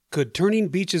Could turning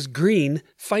beaches green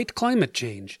fight climate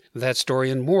change? That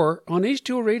story and more on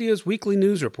H2O Radio's Weekly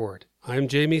News Report. I'm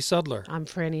Jamie Sudler. I'm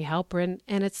Franny Halperin,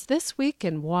 and it's This Week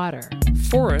in Water.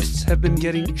 Forests have been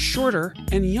getting shorter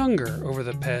and younger over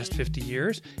the past 50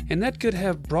 years, and that could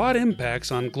have broad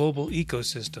impacts on global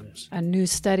ecosystems. A new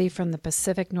study from the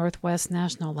Pacific Northwest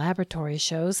National Laboratory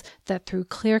shows that through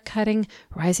clear-cutting,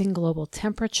 rising global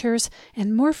temperatures,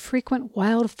 and more frequent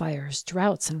wildfires,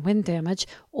 droughts, and wind damage,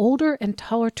 older and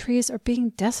taller trees are being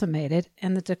decimated,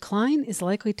 and the decline is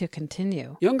likely to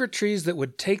continue. Younger trees that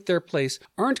would take their place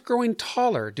aren't growing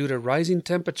taller due to rising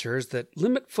temperatures that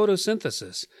limit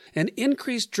photosynthesis, and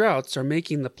increased droughts are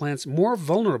making the plants more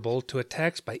vulnerable to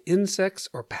attacks by insects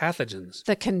or pathogens.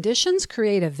 The conditions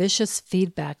create a vicious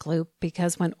feedback loop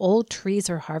because when old trees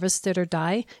are harvested or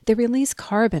die, they release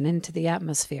carbon into the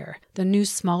atmosphere. The new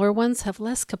smaller ones have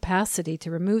less capacity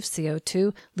to remove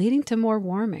CO2, leading to more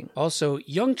warming. Also,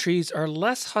 young trees are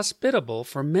less hospitable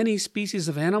for many species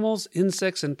of animals,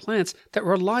 insects, and plants that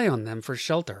rely on them for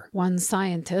shelter. One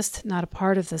scientist, not a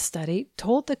part of the study,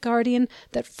 told The Guardian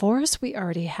that forests we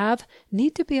already have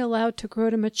need to be allowed to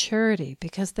grow to maturity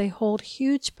because they hold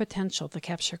huge potential to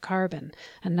capture carbon.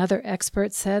 Another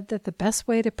expert said that the best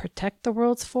way to protect the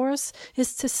world's forests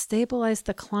is to stabilize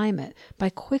the climate by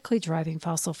quickly driving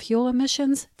fossil fuel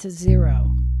emissions to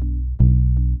zero.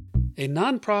 A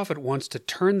nonprofit wants to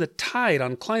turn the tide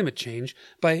on climate change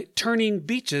by turning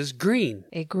beaches green.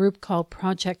 A group called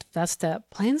Project Vesta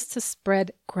plans to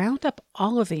spread ground-up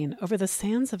olivine over the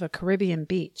sands of a Caribbean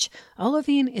beach.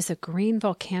 Olivine is a green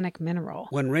volcanic mineral.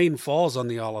 When rain falls on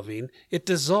the olivine, it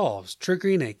dissolves,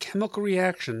 triggering a chemical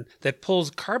reaction that pulls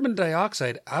carbon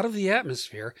dioxide out of the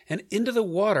atmosphere and into the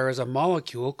water as a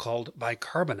molecule called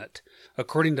bicarbonate.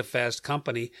 According to Fast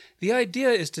Company, the idea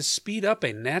is to speed up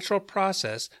a natural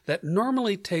process that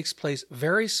normally takes place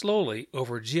very slowly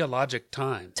over geologic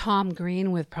time. Tom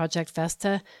Green with Project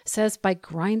Vesta says by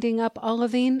grinding up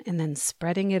olivine and then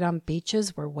spreading it on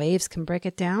beaches where waves can break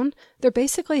it down, they're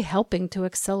basically helping to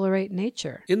accelerate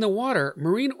nature. In the water,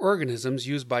 marine organisms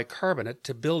use bicarbonate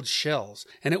to build shells,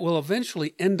 and it will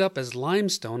eventually end up as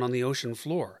limestone on the ocean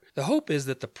floor. The hope is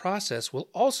that the process will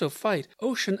also fight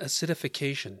ocean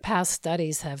acidification. Past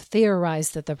studies have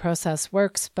theorized that the process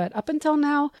works, but up until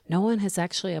now, no one has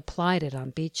actually applied it on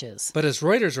beaches. But as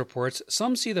Reuters reports,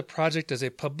 some see the project as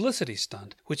a publicity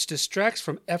stunt, which distracts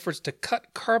from efforts to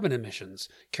cut carbon emissions.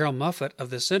 Carol Muffett of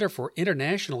the Center for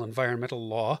International Environmental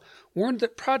Law warned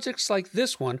that projects like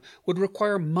this one would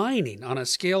require mining on a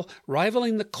scale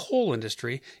rivaling the coal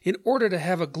industry in order to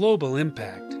have a global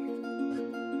impact.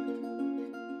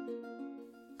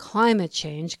 Climate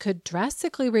change could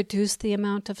drastically reduce the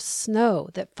amount of snow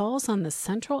that falls on the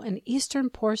central and eastern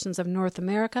portions of North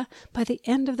America by the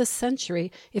end of the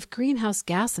century if greenhouse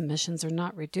gas emissions are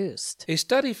not reduced. A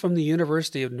study from the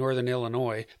University of Northern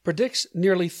Illinois predicts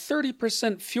nearly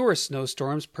 30% fewer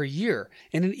snowstorms per year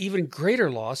and an even greater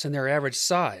loss in their average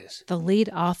size. The lead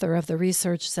author of the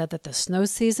research said that the snow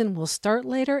season will start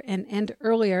later and end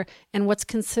earlier, and what's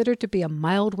considered to be a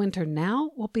mild winter now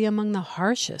will be among the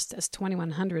harshest as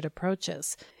 2100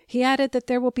 approaches. He added that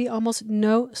there will be almost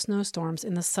no snowstorms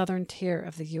in the southern tier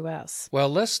of the U.S. While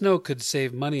less snow could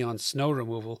save money on snow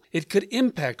removal, it could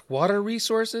impact water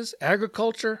resources,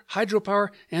 agriculture, hydropower,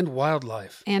 and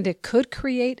wildlife. And it could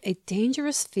create a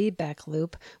dangerous feedback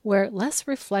loop where less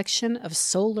reflection of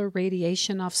solar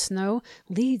radiation off snow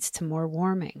leads to more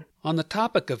warming. On the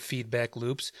topic of feedback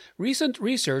loops, recent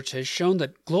research has shown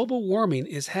that global warming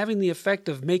is having the effect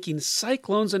of making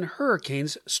cyclones and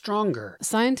hurricanes stronger.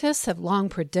 Scientists have long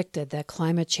predicted that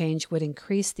climate change would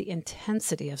increase the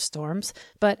intensity of storms,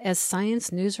 but as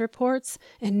Science News reports,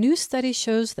 a new study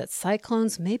shows that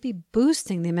cyclones may be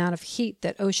boosting the amount of heat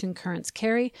that ocean currents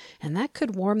carry, and that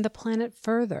could warm the planet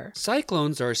further.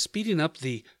 Cyclones are speeding up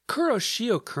the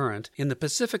Kuroshio current in the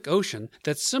Pacific Ocean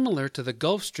that's similar to the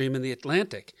Gulf Stream in the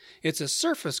Atlantic. It's a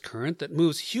surface current that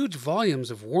moves huge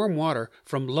volumes of warm water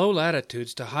from low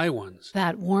latitudes to high ones.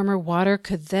 That warmer water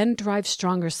could then drive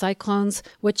stronger cyclones,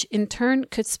 which in turn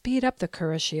could speed up the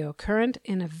Kuroshio current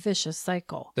in a vicious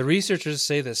cycle. The researchers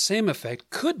say the same effect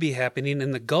could be happening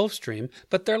in the Gulf Stream,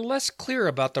 but they're less clear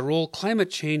about the role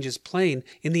climate change is playing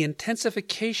in the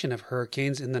intensification of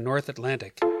hurricanes in the North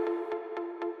Atlantic.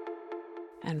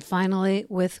 And finally,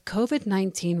 with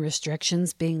COVID-19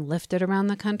 restrictions being lifted around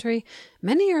the country,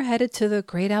 many are headed to the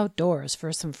great outdoors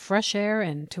for some fresh air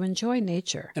and to enjoy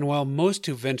nature. And while most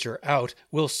who venture out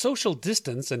will social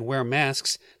distance and wear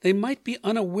masks, they might be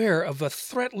unaware of a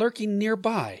threat lurking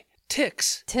nearby.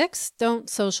 ticks. Ticks don't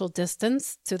social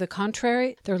distance. To the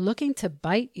contrary, they're looking to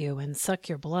bite you and suck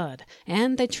your blood.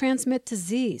 And they transmit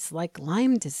disease, like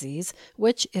Lyme disease,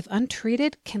 which, if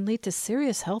untreated, can lead to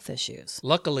serious health issues.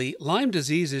 Luckily, Lyme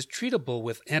disease is treatable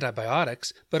with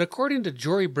antibiotics, but according to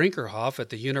Jory Brinkerhoff at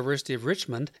the University of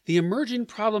Richmond, the emerging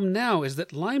problem now is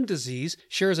that Lyme disease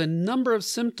shares a number of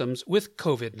symptoms with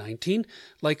COVID-19,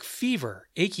 like fever,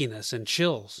 achiness, and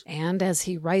chills. And as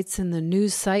he writes in the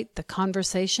news site The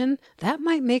Conversation, that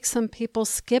might make some people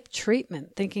skip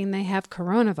treatment, thinking they have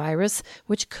coronavirus,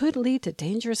 which could lead to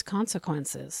dangerous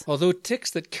consequences. Although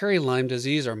ticks that carry Lyme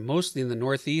disease are mostly in the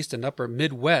Northeast and upper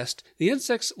Midwest, the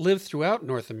insects live throughout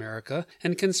North America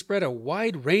and can spread a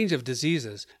wide range of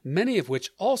diseases, many of which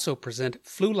also present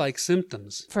flu-like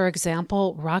symptoms. For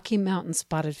example, Rocky Mountain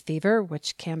spotted fever,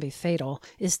 which can be fatal,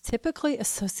 is typically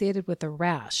associated with a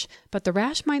rash, but the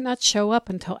rash might not show up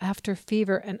until after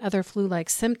fever and other flu-like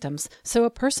symptoms, so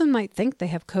a person might think they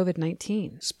have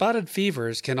COVID-19. Spotted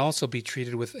fevers can also be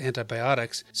treated with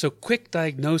antibiotics, so quick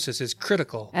diagnosis is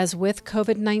critical. As with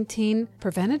COVID-19,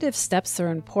 preventative steps are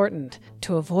important.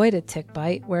 To avoid a tick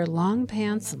bite, wear long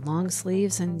pants and long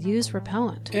sleeves and use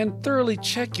repellent. And thoroughly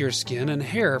check your skin and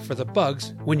hair for the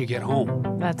bugs when you get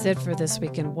home. That's it for This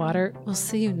Week in Water. We'll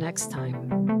see you next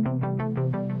time.